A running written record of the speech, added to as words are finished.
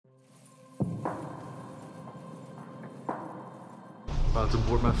About to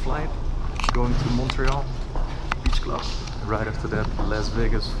board my flight, going to Montreal, Beachclub. Right after that, Las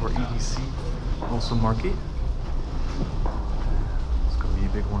Vegas for EDC, also Marquee. It's gonna be a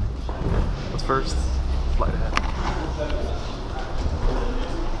big one. But first, flight ahead.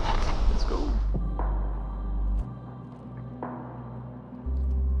 Let's go.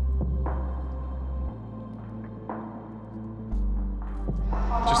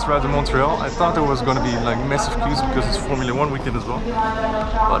 Just arrived in Montreal. I thought there was going to be like massive queues because it's Formula 1 weekend as well.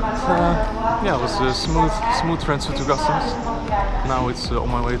 But yeah, it was a smooth transfer to customs. Now it's on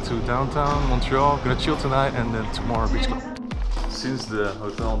my way to downtown Montreal. Gonna chill tonight and then tomorrow beach club. Since the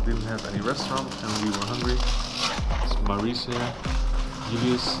hotel didn't have any restaurant and we were hungry, it's Maurice here.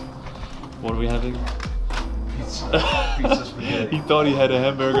 Julius, what are we having? Pizza. Pizza spaghetti. He thought he had a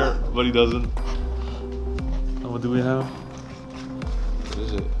hamburger, but he doesn't. And what do we have? What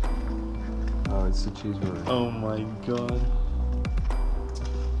is it? Oh, it's the cheeseburger. Oh my god.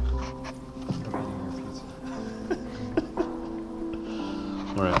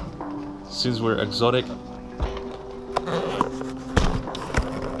 Alright, since we're exotic.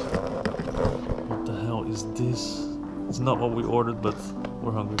 What the hell is this? It's not what we ordered, but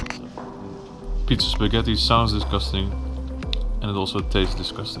we're hungry. So. Pizza spaghetti sounds disgusting, and it also tastes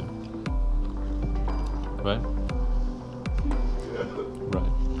disgusting. Right?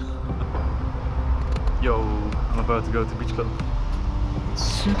 Right. Yo, I'm about to go to Beach Club.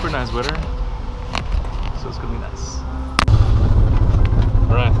 Super nice weather, so it's gonna be nice.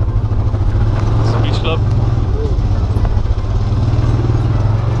 Alright, it's the Beach Club.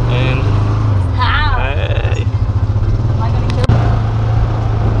 And hey.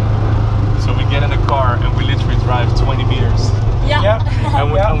 So we get in the car and we literally drive 20 meters. Yeah.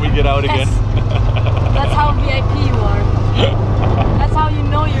 And we get out again. That's how VIP you are. That's how you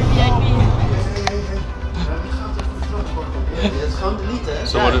know you're VIP. Het is gewoon delete, hè?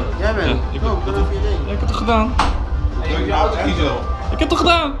 Zo worden. Jij bent. Ja, ik heb het gedaan. Ik heb het toch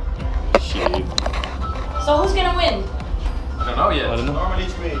gedaan? Shit. So who's gonna win? I don't know yet. I don't know. Normally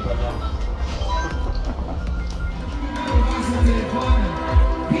it's me, but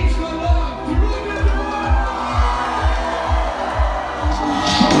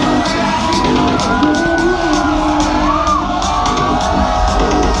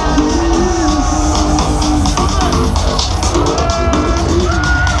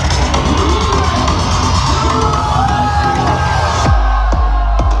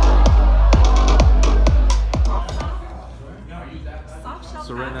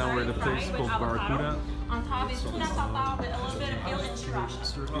So right now we're at a place called Barracuda. On top is tuna tartare with a little bit of ale and sriracha.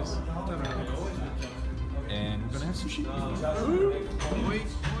 Circus. And we're gonna have sushi.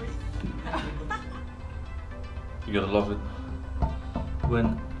 You gotta love it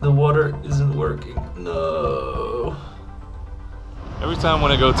when the water isn't working. No. Every time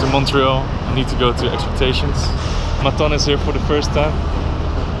when I go to Montreal, I need to go to Expectations. Maton is here for the first time.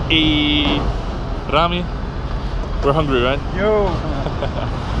 Hey, Rami, we're hungry, right? Yo!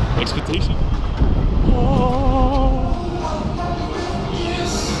 Expectation. Oh.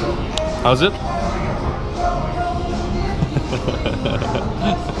 Yes. How's it?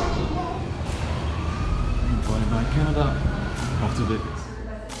 Bye Canada. Off to Vegas.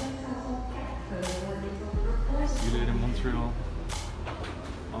 See you later in Montreal.